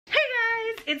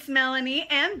it's Melanie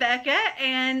and Becca,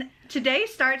 and today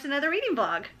starts another reading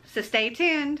vlog, so stay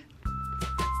tuned.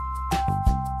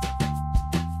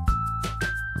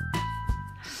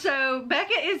 So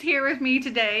Becca is here with me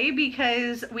today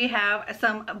because we have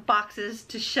some boxes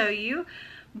to show you,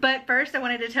 but first I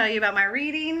wanted to tell you about my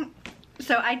reading.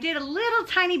 So I did a little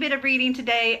tiny bit of reading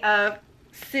today of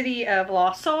City of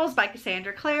Lost Souls by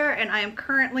Cassandra Clare, and I am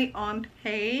currently on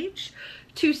page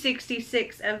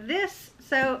 266 of this,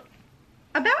 so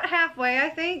about halfway, I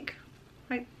think,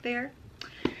 right there.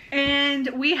 And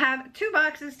we have two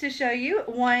boxes to show you.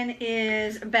 One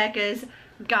is Becca's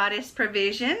Goddess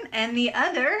Provision, and the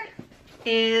other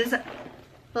is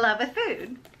Love with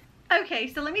Food.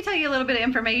 Okay, so let me tell you a little bit of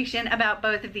information about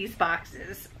both of these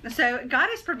boxes. So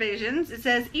Goddess Provisions, it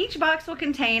says each box will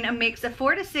contain a mix of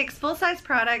 4 to 6 full-size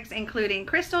products, including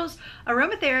crystals,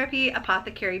 aromatherapy,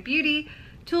 apothecary beauty,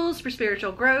 tools for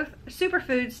spiritual growth,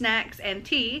 superfood, snacks, and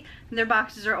tea. And their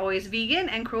boxes are always vegan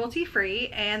and cruelty-free,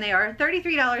 and they are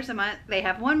 $33 a month. They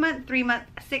have 1 month, 3 month,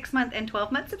 6 month, and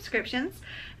 12 month subscriptions,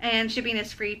 and shipping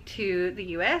is free to the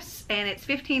US, and it's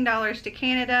 $15 to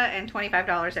Canada and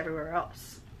 $25 everywhere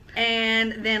else.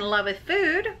 And then Love with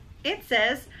Food, it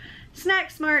says,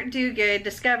 snack smart, do good,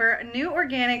 discover new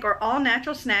organic or all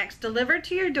natural snacks delivered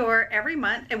to your door every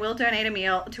month, and we'll donate a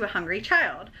meal to a hungry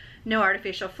child. No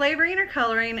artificial flavoring or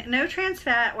coloring, no trans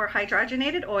fat or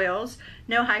hydrogenated oils,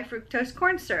 no high fructose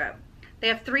corn syrup. They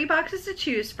have 3 boxes to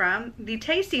choose from. The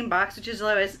tasting box, which is as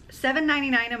low as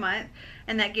 $7.99 a month,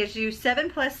 and that gives you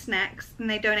 7+ snacks, and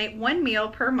they donate 1 meal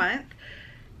per month,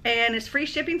 and it's free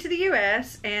shipping to the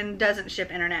US and doesn't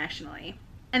ship internationally.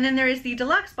 And then there is the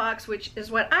deluxe box, which is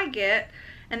what I get,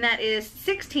 and that is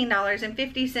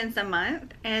 $16.50 a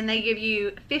month, and they give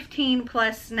you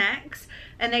 15+ snacks,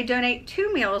 and they donate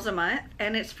 2 meals a month,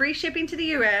 and it's free shipping to the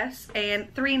US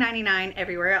and $3.99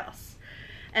 everywhere else.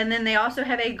 And then they also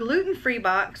have a gluten-free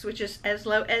box, which is as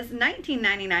low as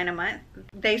 $19.99 a month.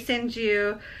 They send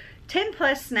you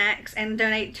 10+ snacks and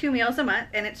donate 2 meals a month,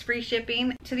 and it's free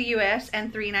shipping to the US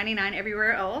and $3.99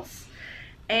 everywhere else.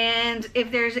 And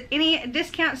if there's any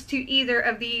discounts to either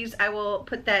of these, I will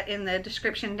put that in the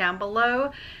description down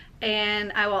below,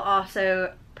 and I will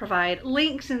also provide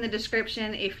links in the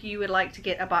description if you would like to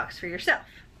get a box for yourself.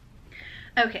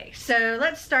 Okay, so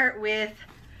let's start with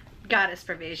Goddess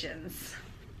Provisions.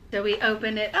 So we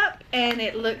open it up and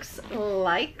it looks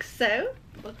like so.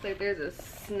 Looks like there's a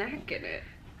snack in it.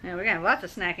 Yeah, we're gonna have lots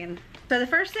of snacking. So the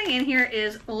first thing in here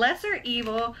is Lesser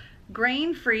Evil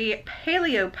Grain-Free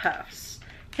Paleo Puffs,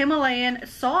 Himalayan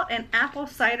Salt and Apple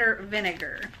Cider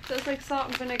Vinegar. So it's like salt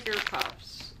and vinegar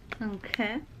puffs.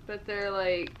 Okay. But they're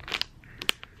like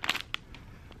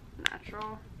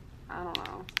natural. I don't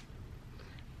know.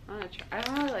 I'm gonna try. I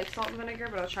don't really like salt and vinegar,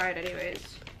 but I'll try it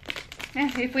anyways. Yeah,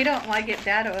 if we don't like it,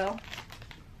 Dad will.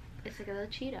 It's like a little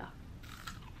Cheeto.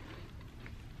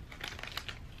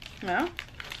 No?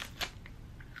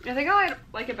 I think I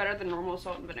like it better than normal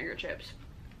salt and vinegar chips,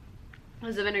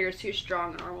 because the vinegar is too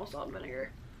strong than normal salt and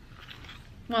vinegar.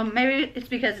 Well, maybe it's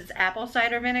because it's apple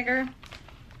cider vinegar.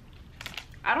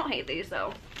 I don't hate these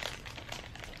though.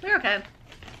 They're okay.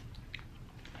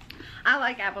 I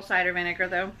like apple cider vinegar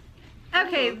though.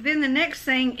 Okay, then the next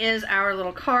thing is our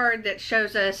little card that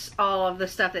shows us all of the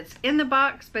stuff that's in the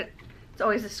box, but it's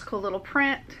always this cool little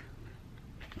print.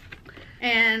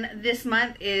 And this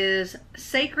month is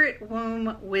Sacred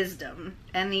Womb Wisdom.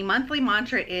 And the monthly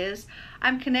mantra is,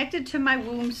 I'm connected to my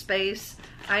womb space.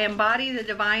 I embody the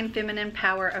divine feminine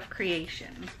power of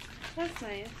creation. That's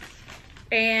nice.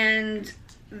 And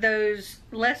those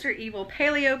Lesser Evil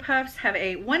Paleo Puffs have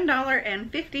a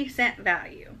 $1.50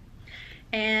 value.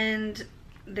 And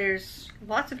there's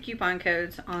lots of coupon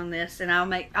codes on this, and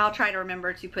I'll try to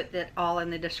remember to put that all in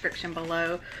the description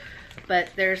below. But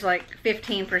there's like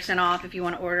 15% off if you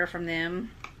want to order from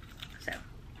them. So,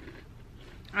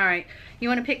 all right, you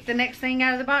want to pick the next thing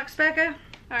out of the box, Becca?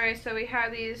 All right, so we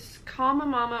have these Calma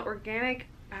Mama Organic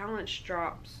Balance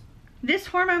Drops. This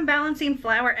hormone balancing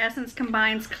flower essence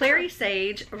combines clary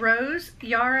sage, rose,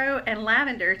 yarrow, and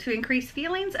lavender to increase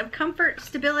feelings of comfort,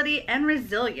 stability, and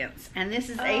resilience. And this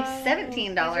is a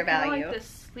 $17 value. Like the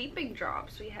sleeping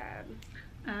drops we had.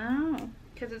 Oh.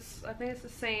 Because I think it's the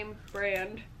same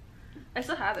brand. I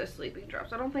still have those sleeping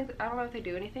drops. I don't know if they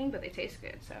do anything, but they taste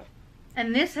good. So.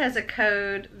 And this has a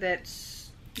code that's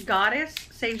Goddess,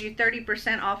 saves you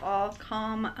 30% off all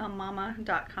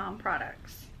calmmama.com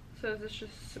products. So is this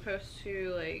just supposed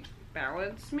to like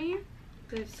balance me?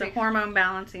 It's a hormone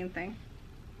balancing thing.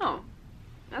 Oh,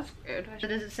 that's good. So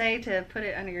does it say to put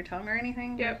it under your tongue or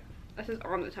anything? Yep. This is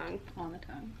on the tongue. On the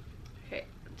tongue. Okay.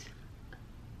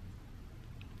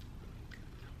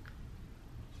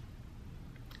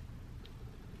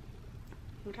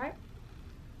 You try it?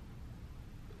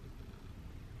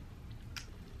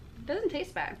 It doesn't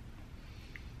taste bad.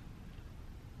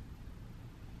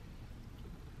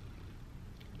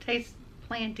 Tastes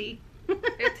planty.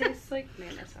 It tastes like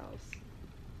Nana's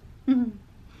house.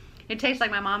 It tastes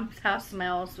like my mom's house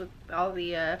smells with all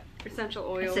the Essential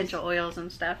oils and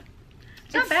stuff.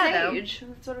 It's It's not bad sage.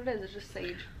 That's what it is. It's just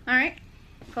sage. though. All right,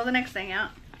 pull the next thing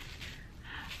out.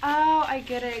 Oh, I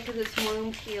get it because it's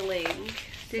wound healing.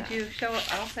 Did you show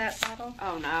off that bottle?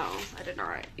 Oh no, I did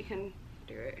not. You can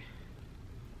do it.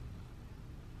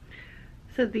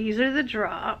 So these are the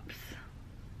drops.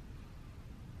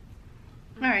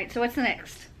 All right, so what's the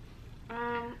next?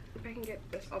 If I can get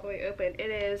this all the way open,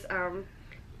 it is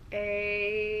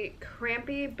a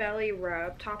crampy belly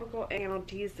rub, topical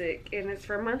analgesic, and it's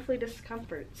for monthly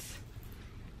discomforts.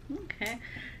 Okay,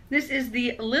 this is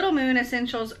the Little Moon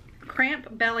Essentials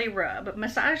Cramp Belly Rub.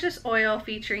 Massage this oil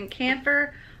featuring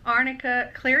camphor,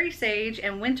 arnica, clary sage,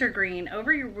 and wintergreen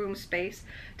over your womb space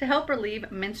to help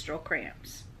relieve menstrual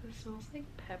cramps. It smells like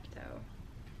Pepto.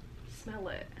 Smell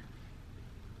it.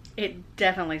 It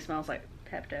definitely smells like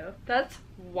Pepto. That's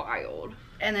wild.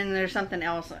 And then there's something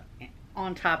else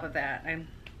on top of that.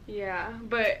 Yeah,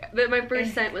 but my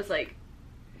first scent was like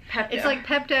Pepto. It's like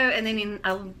Pepto, and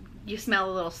then you smell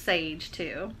a little sage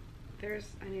too. I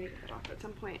need to get that off at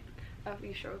some point. Oh,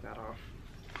 you show that off.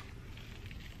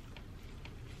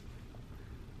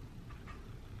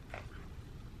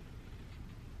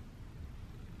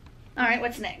 All right,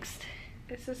 what's next?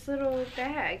 It's this little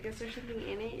bag. Is there something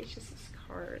in it? It's just this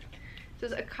card. It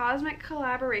says a cosmic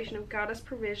collaboration of goddess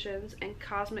provisions and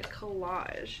cosmic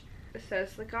collage. It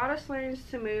says the goddess learns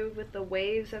to move with the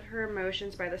waves of her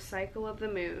emotions by the cycle of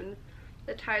the moon.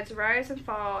 The tides rise and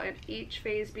fall, and each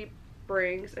phase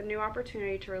brings a new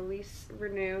opportunity to release,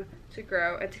 renew, to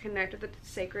grow, and to connect with the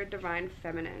sacred divine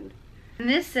feminine. And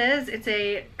this says it's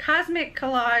a cosmic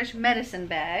collage medicine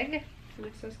bag. And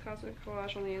it says cosmic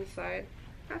collage on the inside.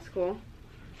 That's cool.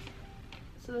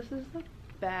 So this is the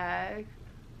bag.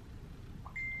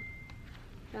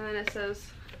 And then it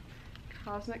says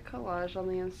cosmic collage on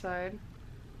the inside.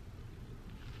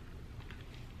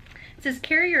 It says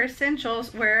carry your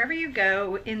essentials wherever you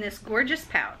go in this gorgeous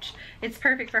pouch. It's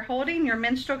perfect for holding your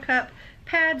menstrual cup,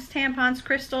 pads, tampons,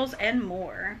 crystals, and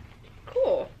more.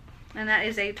 Cool. And that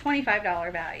is a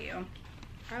 $25 value.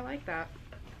 I like that.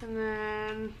 And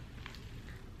then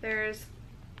there's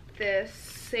this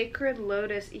Sacred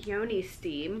Lotus Yoni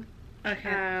Steam.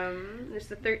 Okay. It's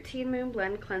the 13 Moon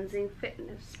Blend Cleansing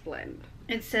Fitness Blend.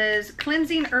 It says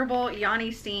cleansing herbal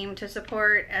yoni steam to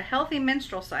support a healthy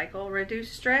menstrual cycle,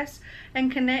 reduce stress,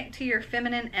 and connect to your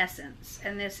feminine essence.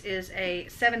 And this is a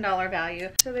 $7 value.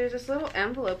 So there's this little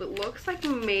envelope. It looks like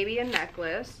maybe a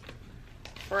necklace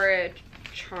or a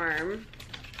charm.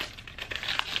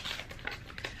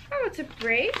 Oh, it's a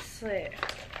bracelet.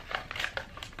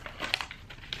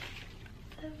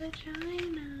 The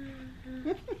vagina.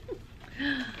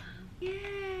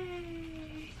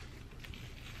 Yay.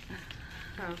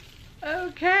 Oh.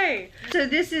 Okay. So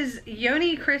this is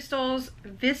Yoni Crystal's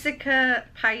Vesica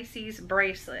Pisces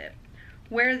bracelet.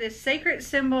 Wear this sacred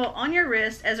symbol on your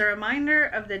wrist as a reminder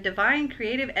of the divine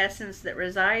creative essence that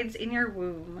resides in your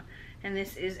womb. And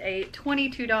this is a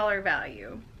 $22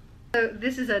 value. So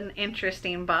this is an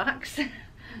interesting box.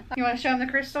 You want to show them the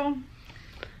crystal?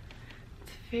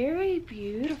 It's very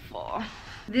beautiful.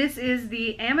 This is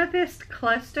the Amethyst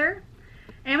Cluster.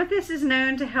 Amethyst is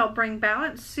known to help bring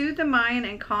balance, soothe the mind,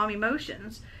 and calm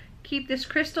emotions. Keep this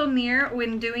crystal near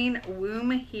when doing womb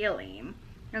healing.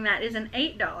 And that is an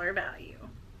 $8 value.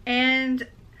 And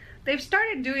they've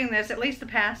started doing this at least the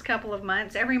past couple of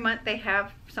months. Every month they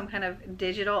have some kind of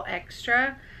digital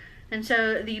extra. And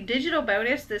so the digital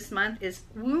bonus this month is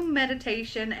womb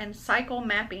meditation and cycle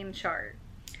mapping chart.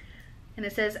 And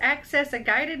it says access a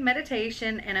guided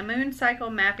meditation and a moon cycle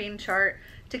mapping chart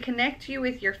to connect you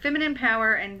with your feminine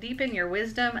power and deepen your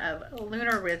wisdom of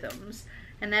lunar rhythms.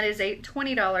 And that is a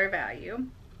 $20 value.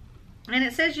 And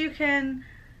it says you can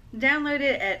download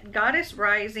it at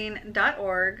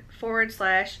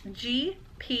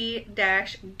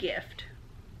goddessrising.org/GP-gift.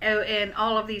 Oh, and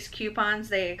all of these coupons,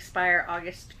 they expire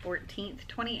August 14th,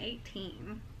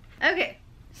 2018. Okay,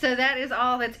 so that is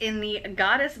all that's in the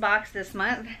Goddess box this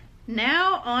month.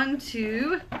 Now on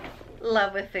to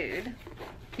Love with Food.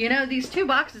 You know, these two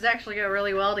boxes actually go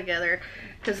really well together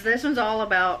because this one's all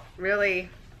about really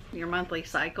your monthly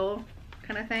cycle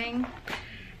kind of thing.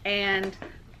 And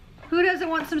who doesn't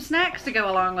want some snacks to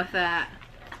go along with that?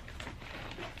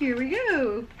 Here we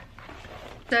go.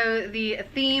 So the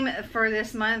theme for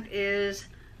this month is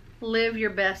live your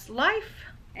best life.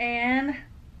 And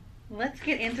let's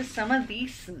get into some of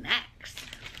these snacks.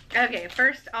 Okay,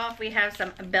 first off we have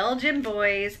some Belgian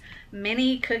Boys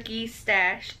Mini Cookie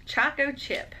Stash Choco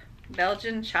Chip.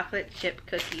 Belgian chocolate chip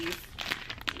cookies.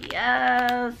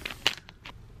 Yes.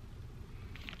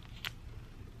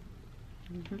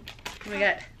 We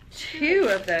got 2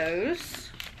 of those.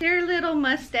 They're little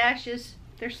mustaches.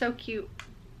 They're so cute.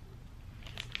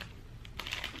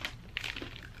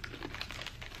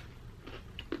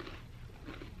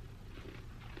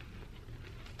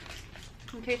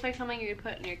 It tastes like something you would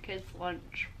put in your kid's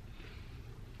lunch.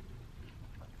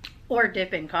 Or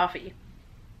dip in coffee.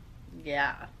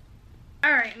 Yeah.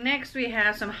 Alright, next we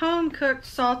have some home-cooked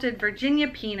salted Virginia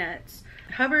peanuts.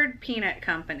 Hubbard Peanut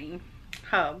Company.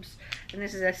 Hubs. And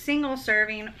this is a single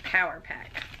serving power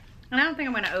pack. And I don't think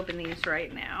I'm going to open these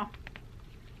right now.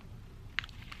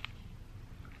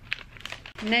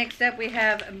 Next up we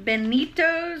have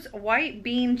Benito's white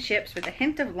bean chips with a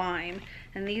hint of lime.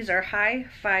 And these are high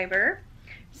fiber.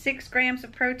 6 grams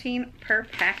of protein per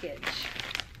package.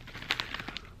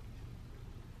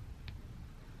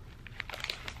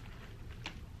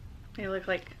 They look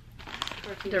like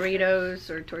Doritos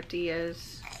or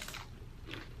tortillas.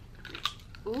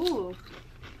 Ooh.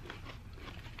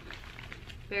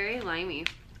 Very limey.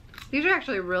 These are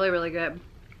actually really, really good.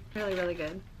 Really, really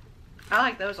good. I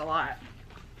like those a lot.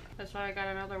 That's why I got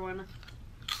another one.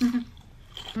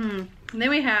 And then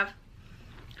we have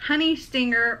Honey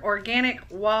Stinger Organic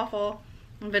Waffle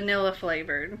Vanilla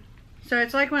flavored. So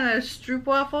it's like one of those Stroop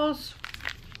waffles.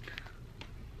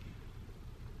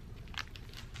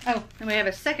 Oh, and we have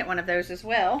a second one of those as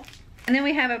well. And then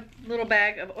we have a little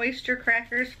bag of oyster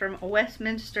crackers from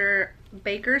Westminster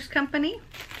Bakers Company.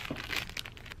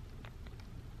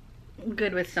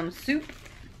 Good with some soup.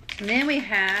 And then we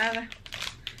have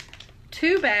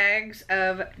 2 bags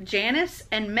of Janice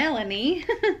and Melanie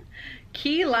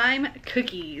key lime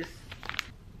cookies.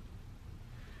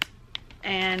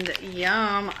 And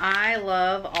yum, I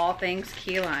love all things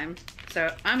key lime.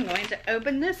 So I'm going to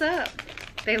open this up.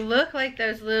 They look like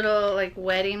those little like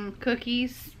wedding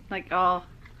cookies, like all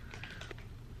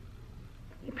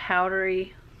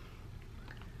powdery.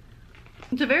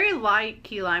 It's a very light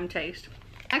key lime taste.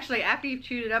 Actually, after you've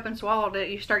chewed it up and swallowed it,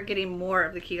 you start getting more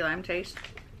of the key lime taste.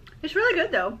 It's really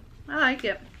good though. I like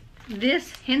it.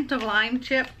 This hint of lime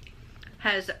chip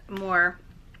has more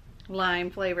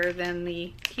lime flavor than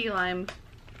the key lime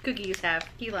cookies have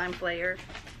key lime flavor.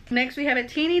 Next we have a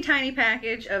teeny tiny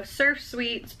package of Surf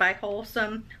Sweets by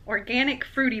Wholesome Organic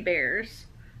Fruity Bears.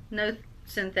 No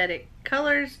synthetic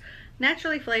colors,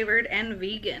 naturally flavored and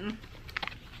vegan.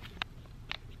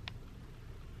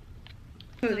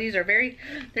 Ooh, these are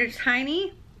they're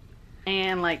tiny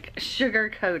and like sugar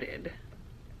coated.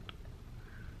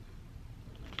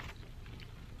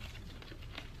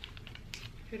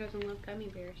 Who doesn't love gummy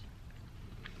bears?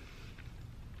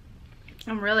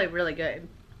 I'm really, really good.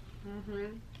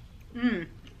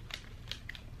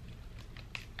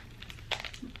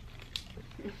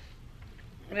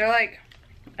 They're like,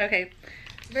 okay.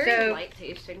 Very light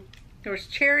tasting. There was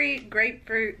cherry,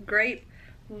 grapefruit, grape,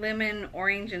 lemon,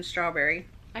 orange, and strawberry.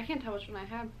 I can't tell which one I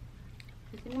had.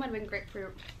 I think it might have been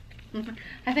grapefruit.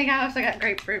 I think I also got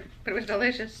grapefruit, but it was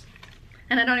delicious.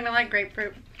 And I don't even like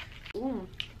grapefruit. Ooh,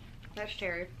 that's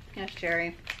cherry. Yes,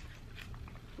 cherry.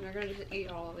 We're gonna just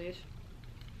eat all of these.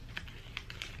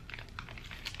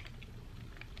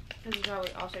 This is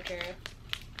probably also cherry.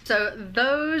 So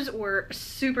those were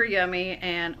super yummy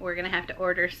and we're gonna have to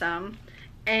order some.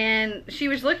 And she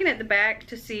was looking at the back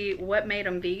to see what made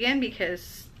them vegan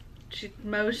because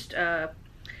most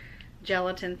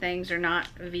gelatin things are not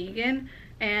vegan.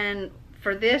 And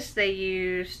for this they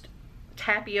used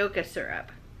tapioca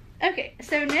syrup. Okay,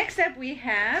 so next up we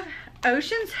have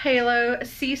Ocean's Halo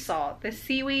Sea Salt, the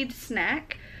seaweed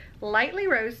snack. Lightly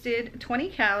roasted, 20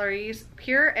 calories,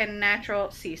 pure and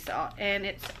natural sea salt, and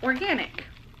it's organic.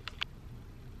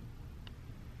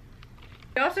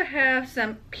 We also have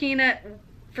some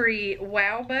peanut-free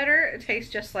wow butter. It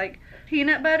tastes just like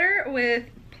peanut butter with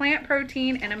plant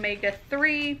protein and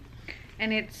omega-3,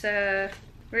 and it's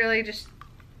really just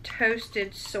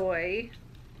toasted soy.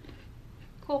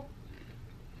 Cool.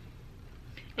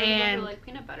 And I really like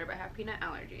peanut butter, but I have peanut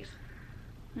allergies.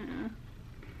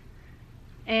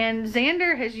 And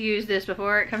Xander has used this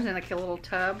before. It comes in like a little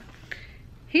tub.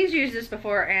 He's used this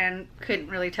before and couldn't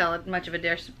really tell much of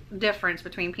a difference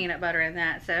between peanut butter and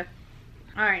that. So,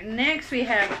 all right, next we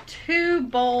have 2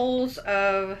 bowls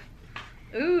of,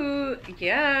 ooh,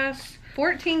 yes,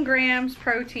 14 grams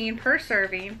protein per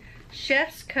serving.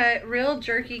 Chef's Cut Real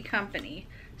Jerky Company.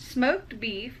 Smoked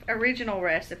beef, original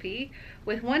recipe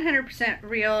with 100%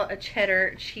 real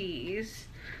cheddar cheese.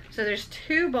 So there's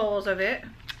 2 bowls of it.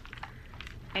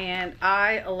 and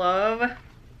I love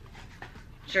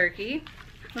jerky.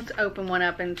 Let's open one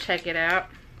up and check it out.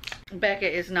 Becca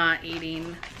is not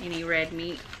eating any red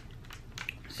meat,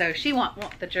 so she won't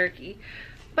want the jerky,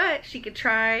 but she could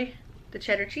try the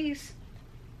cheddar cheese.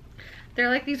 They're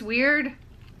like these weird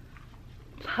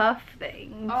puff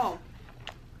things. Oh.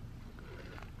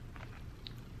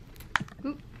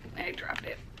 Oop, I dropped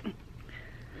it. I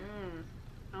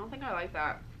don't think I like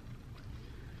that.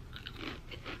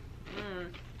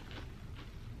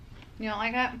 You don't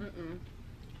like that?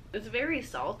 It's very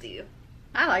salty.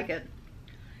 I like it.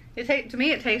 To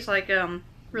me, it tastes like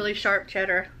really sharp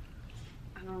cheddar.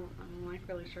 I don't like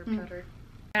really sharp cheddar.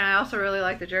 And I also really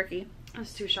like the jerky.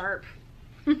 It's too sharp.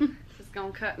 It's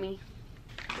gonna cut me.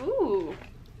 Ooh.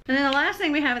 And then the last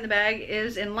thing we have in the bag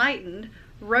is Enlightened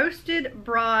Roasted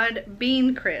Broad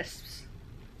Bean Crisps.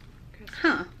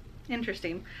 Huh.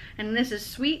 Interesting. And this is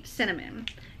sweet cinnamon.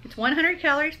 It's 100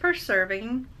 calories per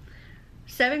serving,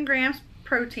 7 grams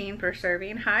protein per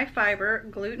serving, high fiber,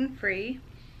 gluten-free.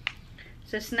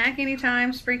 So snack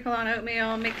anytime, sprinkle on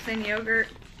oatmeal, mix in yogurt.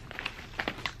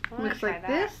 Looks like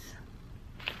this.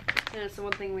 And it's the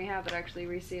one thing we have that actually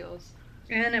reseals.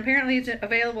 And apparently it's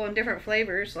available in different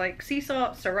flavors like sea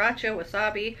salt, sriracha,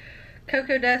 wasabi,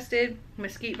 cocoa dusted,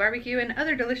 mesquite barbecue, and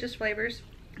other delicious flavors.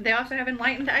 They also have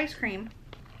Enlightened ice cream.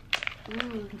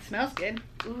 It smells good.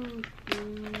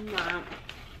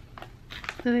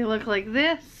 So they look like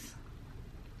this.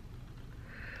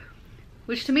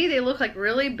 Which to me they look like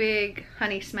really big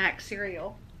Honey Smack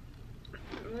cereal.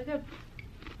 Really good.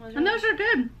 And those are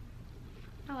good.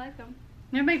 I like them.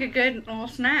 They make a good little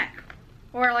snack.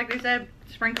 Or like they said,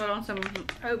 sprinkle it on some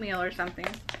oatmeal or something.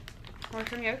 Or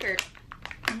some yogurt.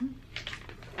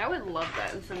 I would love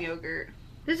that in some yogurt.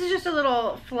 This is just a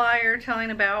little flyer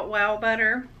telling about Wow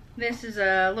Butter. This is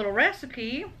a little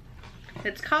recipe.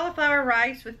 It's cauliflower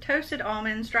rice with toasted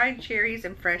almonds, dried cherries,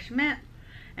 and fresh mint.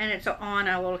 And it's on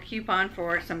a little coupon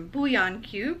for some bouillon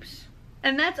cubes.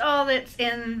 And that's all that's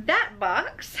in that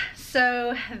box.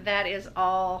 So that is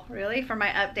all really for my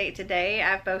update today.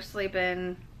 I've mostly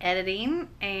been editing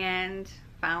and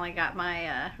finally got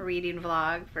my reading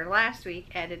vlog for last week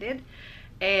edited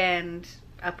and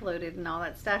uploaded and all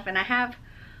that stuff. And I have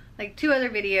like 2 other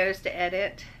videos to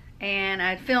edit. And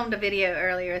I filmed a video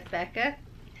earlier with Becca.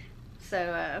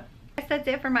 So I guess that's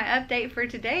it for my update for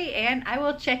today, and I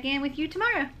will check in with you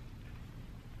tomorrow.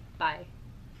 Bye.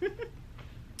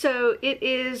 So it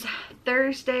is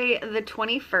Thursday the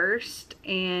 21st,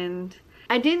 and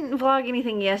I didn't vlog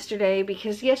anything yesterday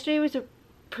because yesterday was a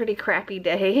pretty crappy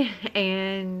day,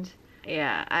 and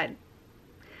yeah,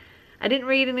 I didn't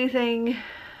read anything.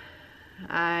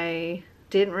 I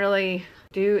didn't really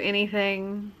do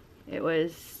anything. It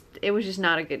was just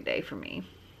not a good day for me.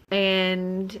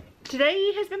 And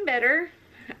today has been better.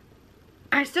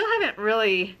 I still haven't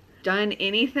really done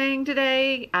anything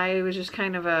today. I was just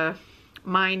kind of a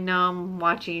mind numb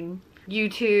watching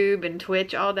YouTube and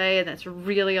Twitch all day, and that's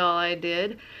really all I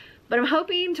did. But I'm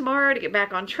hoping tomorrow to get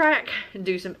back on track and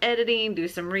do some editing, do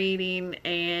some reading,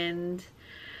 and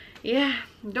yeah,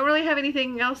 don't really have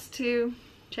anything else to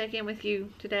check in with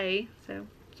you today, so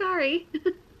sorry.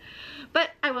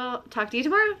 But I will talk to you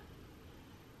tomorrow.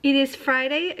 It is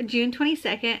Friday, June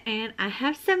 22nd, and I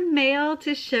have some mail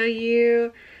to show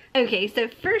you. Okay, so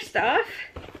first off,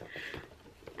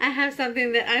 I have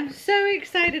something that I'm so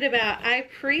excited about. I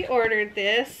pre-ordered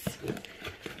this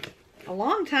a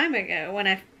long time ago when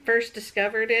I first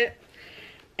discovered it,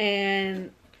 and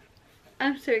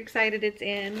I'm so excited it's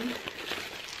in.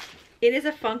 It is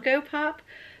a Funko Pop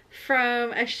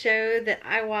from a show that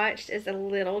I watched as a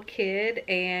little kid,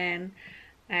 and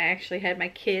I actually had my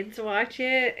kids watch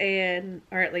it,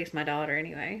 or at least my daughter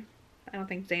anyway. I don't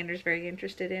think Xander's very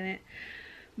interested in it.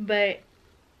 But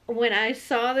when I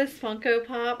saw this Funko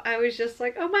Pop, I was just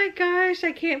like, oh my gosh,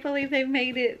 I can't believe they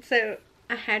made it. So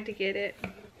I had to get it.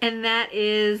 And that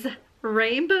is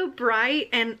Rainbow Bright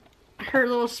and her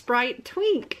little sprite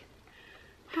Twink.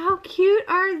 How cute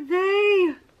are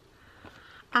they?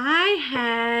 I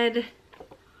had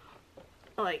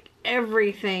like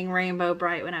everything Rainbow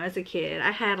Bright when I was a kid.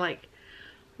 I had like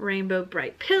Rainbow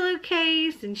Bright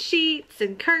pillowcase and sheets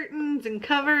and curtains and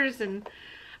covers, and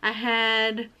I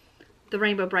had the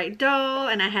Rainbow Bright doll,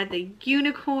 and I had the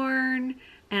unicorn,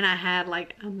 and I had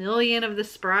like a million of the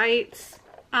sprites.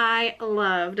 I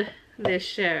loved this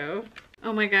show.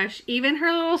 Oh my gosh, even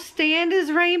her little stand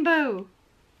is rainbow.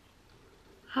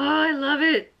 Oh, I love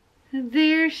it. And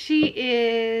there she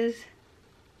is.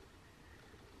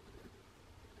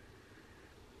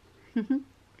 And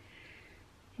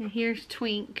here's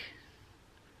Twink.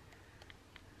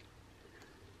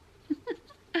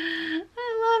 I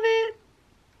love it.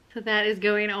 So that is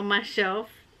going on my shelf.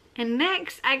 And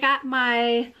next I got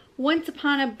my Once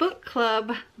Upon a Book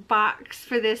Club box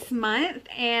for this month,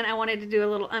 and I wanted to do a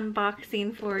little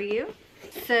unboxing for you.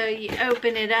 So you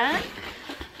open it up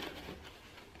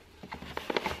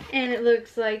and it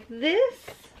looks like this.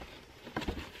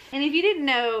 And if you didn't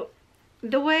know,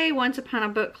 the way Once Upon a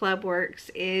Book Club works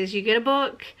is you get a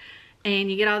book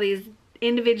and you get all these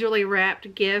individually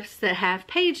wrapped gifts that have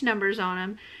page numbers on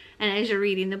them. And as you're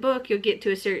reading the book, you'll get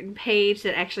to a certain page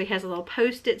that actually has a little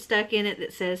post-it stuck in it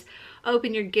that says,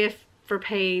 open your gift for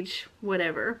page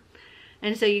whatever.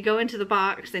 And so you go into the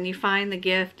box and you find the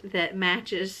gift that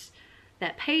matches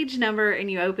that page number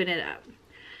and you open it up.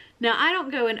 Now, I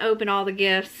don't go and open all the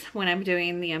gifts when I'm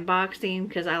doing the unboxing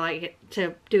because I like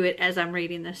to do it as I'm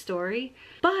reading the story.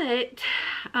 But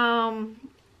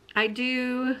I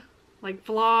do like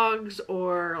vlogs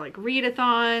or like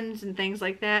readathons and things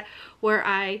like that where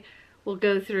I will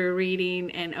go through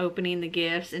reading and opening the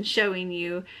gifts and showing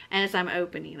you as I'm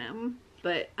opening them.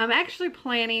 But I'm actually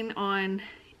planning on,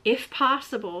 if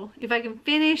possible, if I can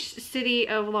finish City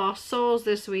of Lost Souls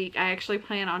this week, I actually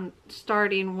plan on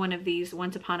starting one of these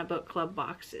Once Upon a Book Club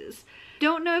boxes.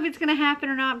 Don't know if it's going to happen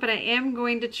or not, but I am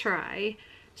going to try.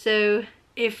 So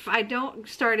if I don't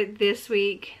start it this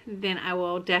week, then I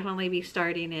will definitely be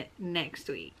starting it next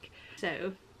week.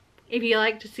 So if you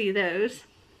like to see those,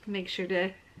 make sure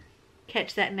to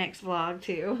catch that next vlog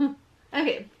too.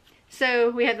 Okay, so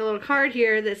we have the little card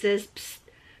here that says, "Psst,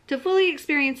 to fully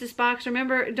experience this box,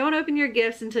 remember, don't open your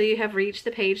gifts until you have reached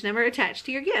the page number attached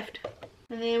to your gift."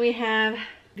 And then we have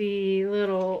the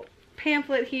little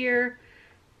pamphlet here.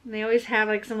 And they always have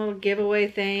like some little giveaway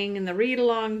thing and the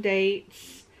read-along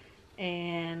dates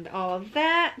and all of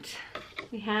that.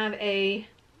 We have a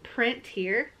print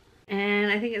here,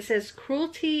 and I think it says,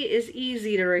 "Cruelty is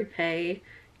easy to repay,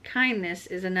 kindness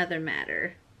is another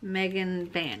matter. Megan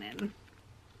Bannon."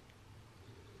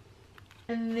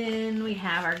 And then we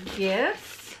have our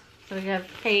gifts. So we have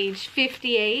page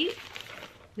 58.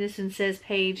 This one says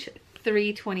page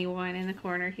 321 in the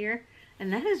corner here.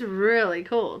 And that is really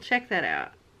cool. Check that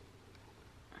out.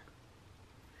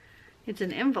 It's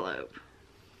an envelope.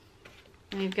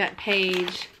 And we've got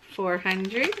page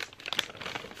 400.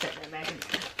 Set that back in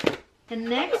there. And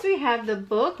next we have the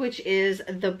book, which is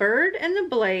The Bird and the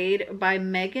Blade by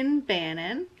Megan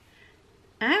Bannon.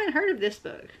 I haven't heard of this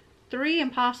book. 3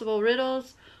 Impossible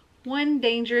Riddles, 1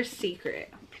 Dangerous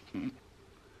Secret.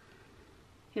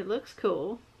 It looks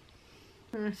cool.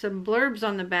 Some blurbs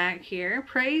on the back here.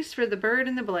 Praise for The Bird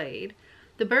and the Blade.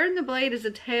 The Bird and the Blade is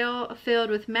a tale filled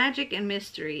with magic and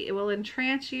mystery. It will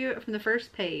entrance you from the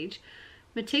first page.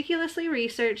 Meticulously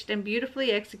researched and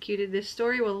beautifully executed, this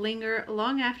story will linger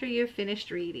long after you have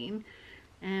finished reading.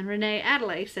 And Renee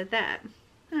Adelaide said that.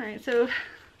 Alright, so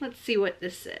let's see what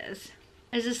this says.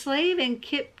 As a slave in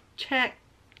Kipchak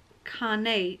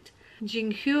Khanate,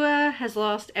 Jinghua has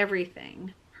lost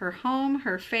everything. Her home,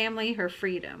 her family, her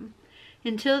freedom.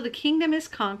 Until the kingdom is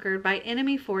conquered by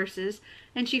enemy forces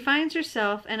and she finds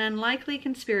herself an unlikely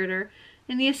conspirator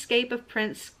in the escape of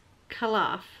Prince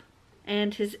Khalaf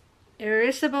and his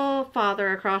irascible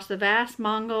father across the vast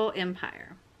Mongol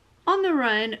Empire. On the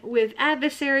run, with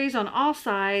adversaries on all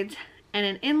sides and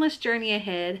an endless journey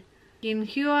ahead,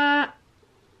 Jinghua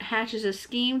hatches a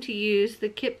scheme to use the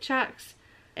Kipchak's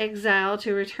exile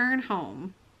to return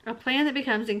home, a plan that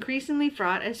becomes increasingly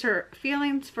fraught as her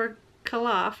feelings for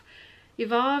Khalaf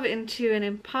evolve into an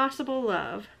impossible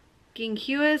love.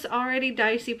 Jinghua's already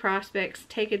dicey prospects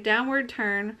take a downward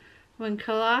turn when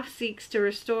Khalaf seeks to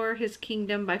restore his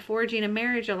kingdom by forging a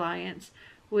marriage alliance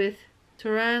with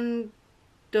Turandokht,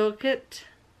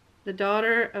 the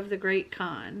daughter of the great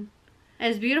Khan.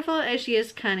 As beautiful as she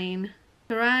is cunning,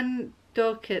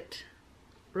 Turandokht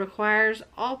requires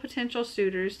all potential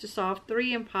suitors to solve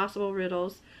 3 impossible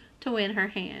riddles to win her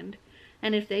hand,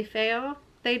 and if they fail,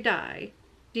 they die.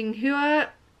 Jinghua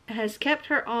has kept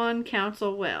her own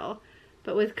counsel well,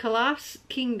 but with Khalaf's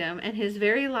kingdom and his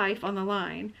very life on the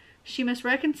line, she must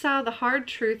reconcile the hard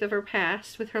truth of her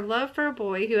past with her love for a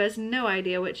boy who has no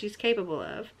idea what she's capable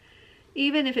of,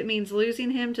 even if it means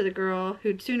losing him to the girl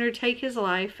who'd sooner take his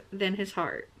life than his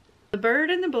heart. The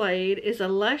Bird and the Blade is a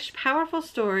lush, powerful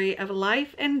story of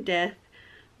life and death,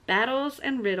 battles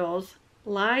and riddles,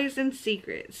 lies and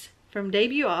secrets, from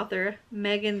debut author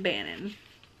Megan Bannon.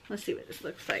 Let's see what this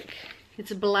looks like.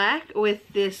 It's black with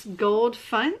this gold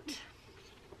font,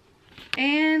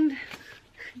 and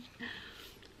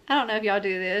I don't know if y'all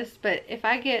do this, but if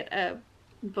I get a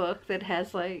book that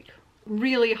has like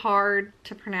really hard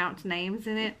to pronounce names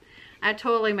in it, I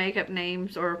totally make up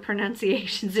names or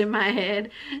pronunciations in my head,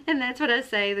 and that's what I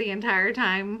say the entire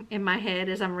time in my head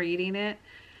as I'm reading it.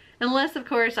 Unless, of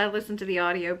course, I listen to the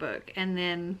audiobook and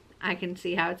then I can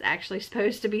see how it's actually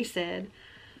supposed to be said.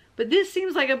 But this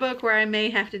seems like a book where I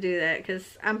may have to do that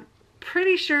because I'm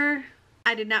pretty sure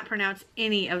I did not pronounce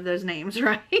any of those names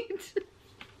right.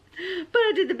 But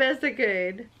I did the best I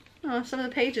could. Oh, some of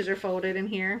the pages are folded in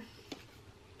here.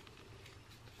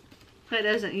 That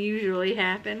doesn't usually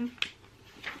happen.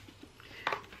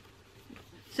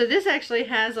 So this actually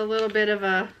has a little bit of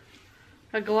a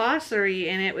glossary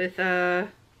in it with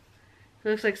it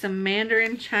looks like some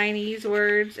Mandarin Chinese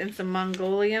words and some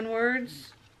Mongolian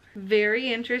words.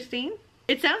 Very interesting.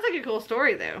 It sounds like a cool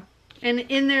story though. And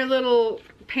in their little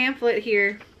pamphlet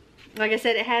here, like I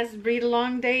said, it has read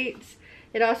along dates.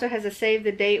 It also has a save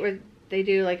the date where they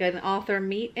do like an author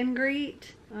meet and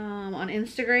greet on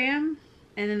Instagram.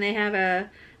 And then they have an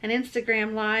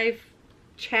Instagram live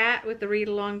chat with the read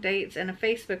along dates and a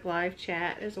Facebook live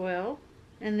chat as well.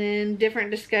 And then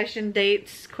different discussion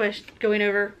dates, going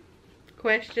over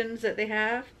questions that they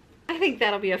have. I think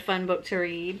that'll be a fun book to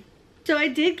read. So I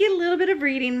did get a little bit of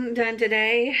reading done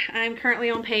today. I'm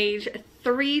currently on page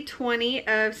 320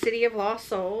 of City of Lost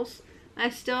Souls.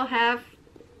 I still have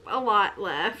a lot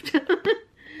left.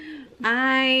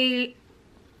 I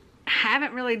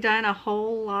haven't really done a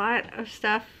whole lot of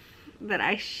stuff that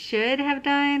I should have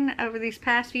done over these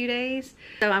past few days.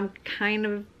 So I'm kind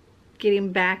of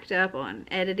getting backed up on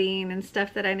editing and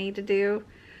stuff that I need to do.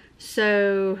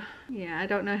 So yeah, I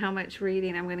don't know how much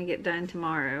reading I'm going to get done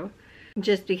tomorrow.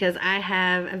 Just because I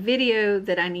have a video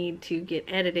that I need to get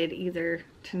edited either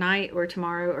tonight or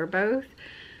tomorrow or both.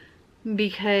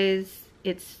 Because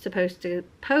it's supposed to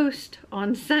post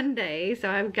on Sunday.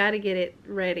 So I've got to get it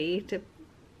ready to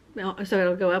so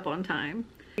it'll go up on time.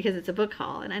 Because it's a book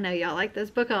haul and I know y'all like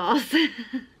those book hauls.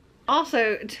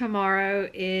 Also, tomorrow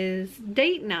is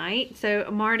date night. So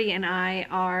Marty and I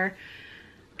are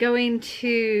going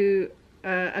to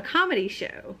a comedy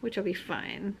show, which will be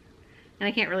fun. And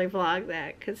I can't really vlog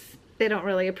that because they don't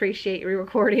really appreciate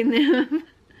re-recording them.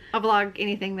 I'll vlog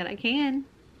anything that I can.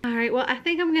 Alright, well I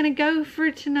think I'm gonna go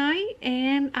for tonight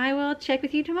and I will check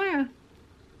with you tomorrow.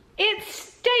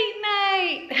 It's date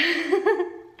night!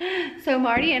 So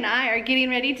Marty and I are getting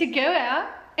ready to go out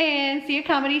and see a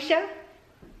comedy show.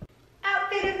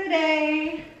 Outfit of the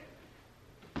day.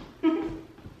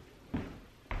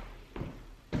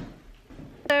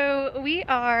 So we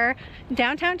are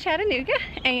downtown Chattanooga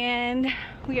and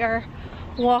we are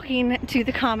walking to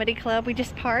the comedy club. We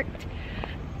just parked.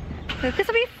 So this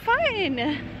will be fun.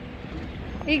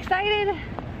 Are you excited?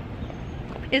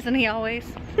 Isn't he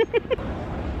always?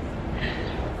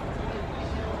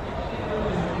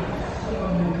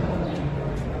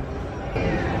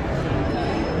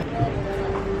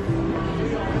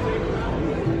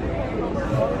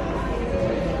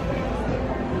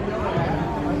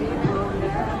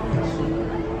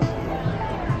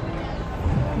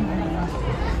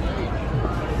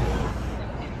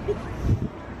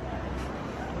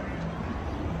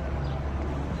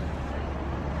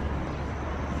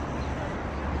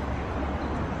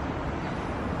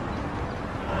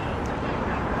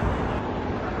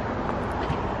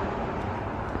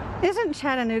 Isn't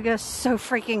Chattanooga so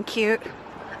freaking cute?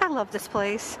 I love this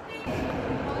place.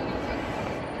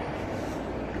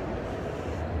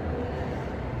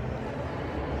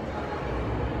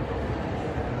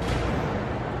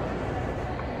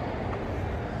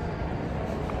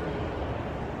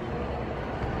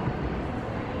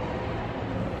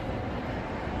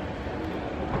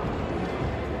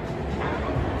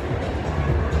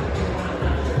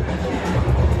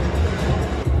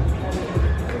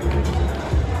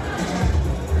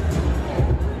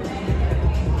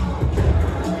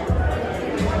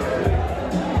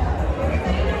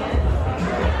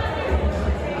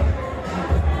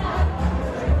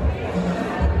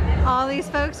 These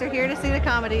folks are here to see the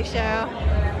comedy show.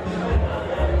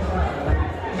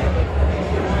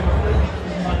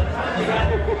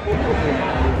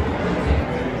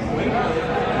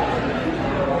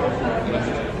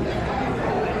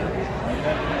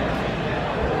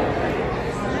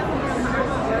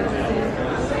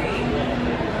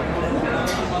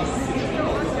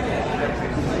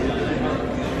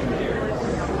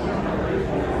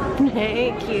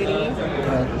 Hey, cutie.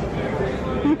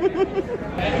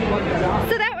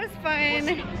 So that was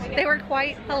fun. They were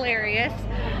quite hilarious.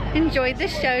 Enjoyed the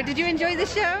show. Did you enjoy the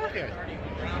show?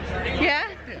 Yeah?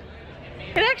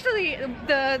 And actually,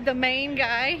 the main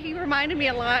guy, he reminded me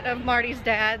a lot of Marty's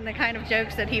dad and the kind of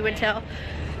jokes that he would tell.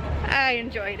 I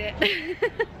enjoyed it.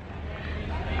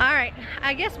 Alright,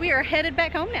 I guess we are headed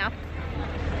back home now.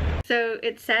 So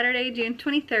it's Saturday, June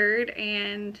 23rd,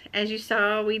 and as you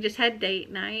saw, we just had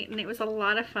date night, and it was a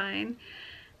lot of fun.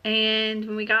 And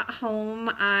when we got home,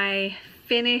 I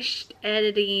finished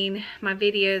editing my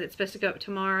video that's supposed to go up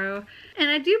tomorrow. And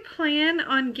I do plan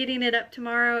on getting it up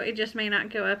tomorrow. It just may not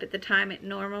go up at the time it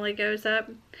normally goes up,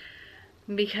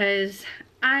 because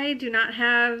I do not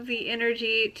have the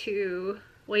energy to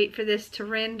wait for this to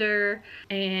render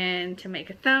and to make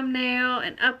a thumbnail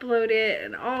and upload it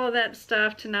and all of that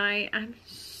stuff tonight. I'm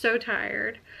so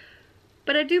tired.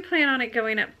 But I do plan on it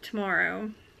going up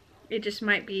tomorrow. It just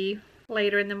might be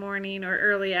later in the morning or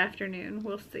early afternoon.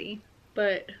 We'll see.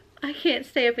 But I can't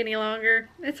stay up any longer.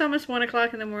 It's almost 1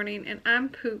 o'clock in the morning and I'm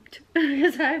pooped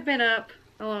because I've been up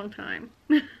a long time.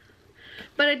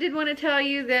 But I did want to tell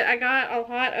you that I got a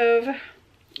lot of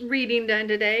reading done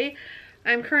today.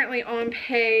 I'm currently on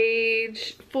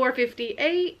page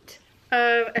 458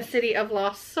 of A City of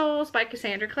Lost Souls by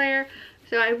Cassandra Clare.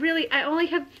 So I only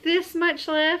have this much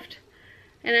left,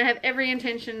 and I have every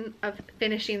intention of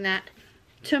finishing that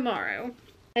tomorrow.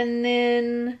 And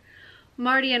then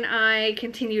Marty and I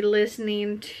continued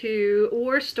listening to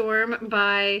War Storm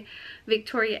by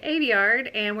Victoria Aveyard,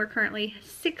 and we're currently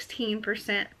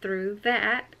 16% through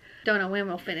that. Don't know when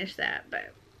we'll finish that,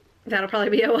 but that'll probably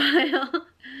be a while.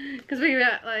 Because we've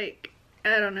got like,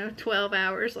 I don't know, 12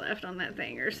 hours left on that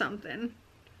thing or something.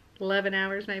 11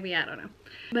 hours maybe, I don't know.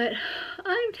 But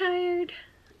I'm tired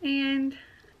and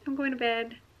I'm going to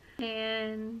bed,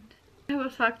 and I will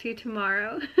talk to you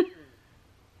tomorrow.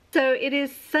 So it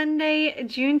is Sunday,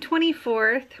 June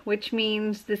 24th, which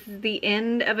means this is the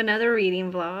end of another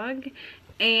reading vlog.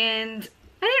 And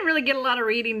I didn't really get a lot of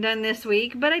reading done this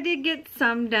week, but I did get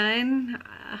some done.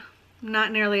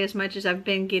 Not nearly as much as I've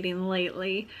been getting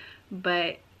lately,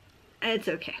 but it's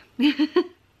okay.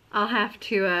 I'll have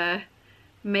to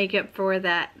make up for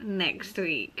that next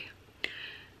week.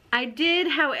 I did,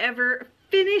 however,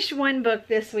 finish one book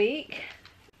this week.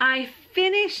 I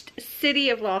finished City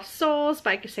of Lost Souls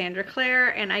by Cassandra Clare,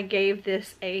 and I gave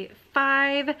this a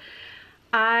 5.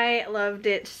 I loved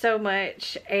it so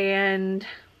much, and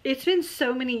it's been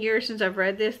so many years since I've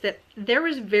read this that there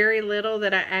was very little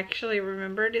that I actually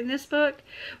remembered in this book,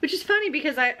 which is funny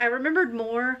because I remembered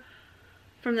more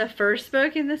from the first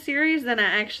book in the series than I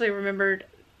actually remembered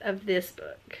of this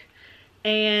book.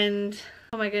 And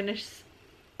oh my goodness,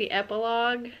 the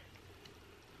epilogue,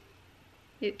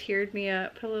 it teared me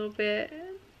up a little bit.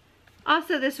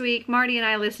 Also this week, Marty and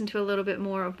I listened to a little bit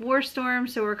more of War Storm,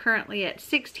 so we're currently at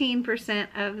 16%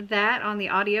 of that on the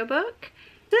audiobook.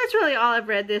 So that's really all I've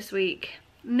read this week.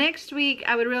 Next week,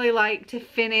 I would really like to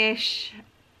finish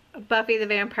Buffy the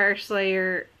Vampire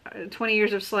Slayer, 20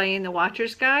 Years of Slaying, The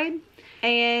Watcher's Guide.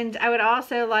 And I would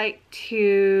also like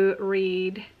to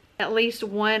read at least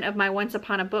one of my Once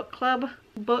Upon a Book Club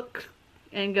books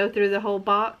and go through the whole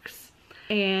box.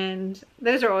 And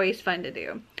those are always fun to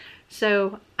do.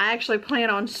 So I actually plan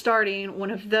on starting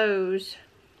one of those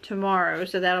tomorrow,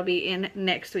 so that'll be in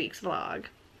next week's vlog.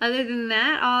 Other than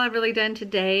that, all I've really done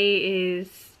today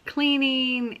is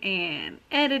cleaning and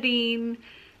editing,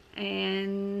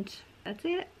 and that's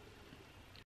it.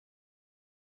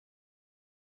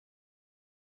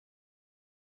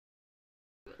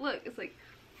 Look, it's like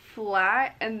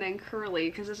flat and then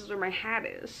curly because this is where my hat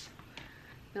is.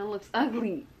 And it looks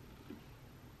ugly.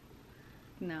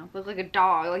 No, look like a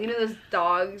dog. Like, you know those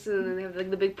dogs and then they have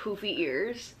like the big poofy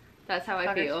ears? That's how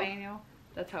I feel. Spaniel.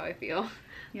 That's how I feel.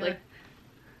 Yeah. Like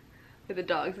the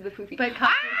dogs with the poofy. But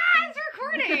it's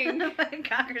recording! But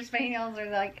Cocker Spaniels are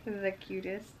like the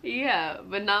cutest. Yeah,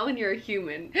 but not when you're a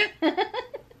human.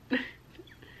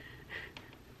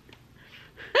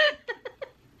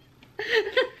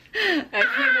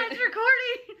 It's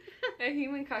recording! A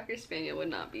human Cocker Spaniel would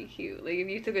not be cute. Like if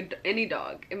you took any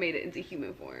dog and made it into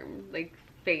human form, like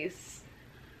face,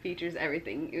 features,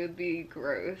 everything, it would be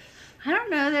gross. I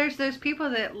don't know, there's those people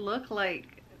that look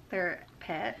like they're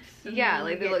pets. Yeah,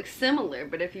 like they look similar,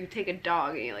 but if you take a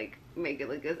dog and you like make it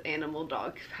like this animal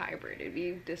dog hybrid, it'd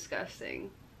be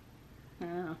disgusting.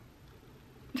 Oh.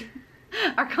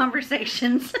 Our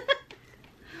conversations.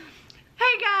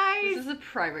 Hey guys! This is a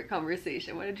private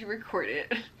conversation. Why did you record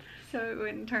it? So it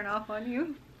wouldn't turn off on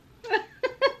you.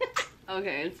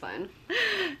 Okay, it's fine.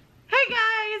 Hey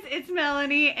guys, it's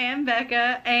Melanie and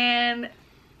Becca, and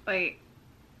wait.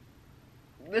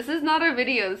 This is not a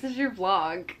video, this is your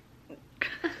vlog.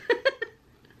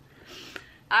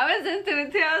 I was into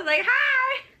it too, I was like,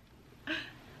 hi!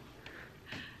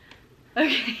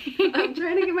 Okay. I'm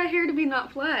trying to get my hair to be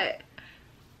not flat.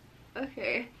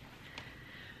 Okay.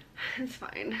 It's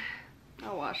fine.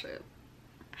 I'll wash it.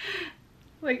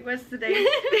 Wait, what's the date?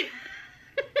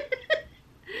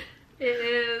 It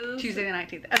is Tuesday the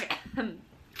 19th. Okay.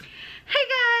 Hey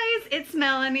guys, it's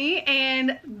Melanie,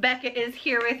 and Becca is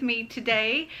here with me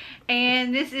today,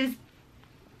 and this is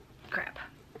crap.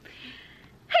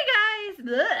 Hey guys!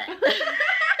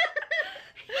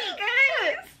 Hey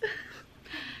guys!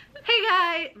 Hey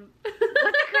guys!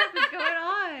 What the crap is going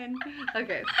on?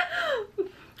 Okay.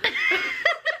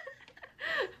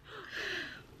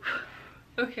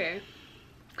 Okay.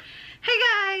 Hey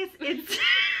guys! It's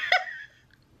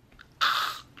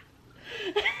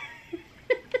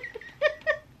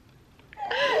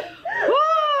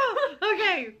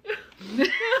okay.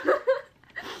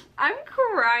 I'm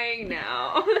crying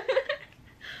now.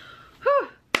 Whew.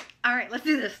 All right, let's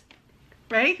do this.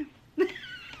 Ready?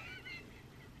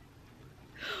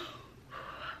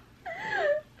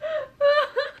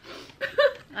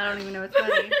 I don't even know what's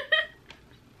funny.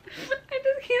 I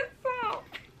just can't stop.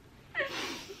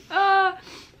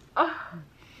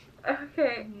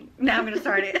 Okay. Now I'm gonna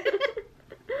start it.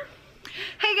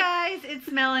 Hey guys, it's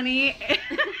Melanie.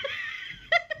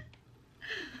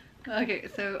 Okay,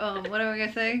 so what am I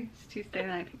gonna say? It's Tuesday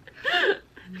night.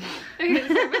 Okay,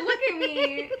 so look at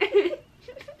me.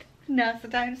 Now's the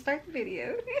time to start the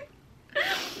video.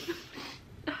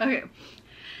 Okay.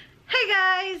 Hey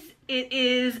guys, it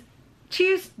is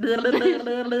Tuesday.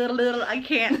 I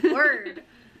can't word.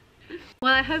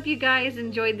 Well, I hope you guys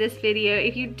enjoyed this video.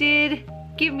 If you did,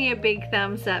 give me a big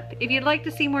thumbs up. If you'd like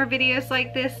to see more videos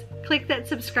like this, click that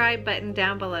subscribe button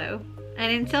down below.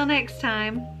 And until next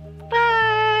time,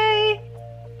 bye!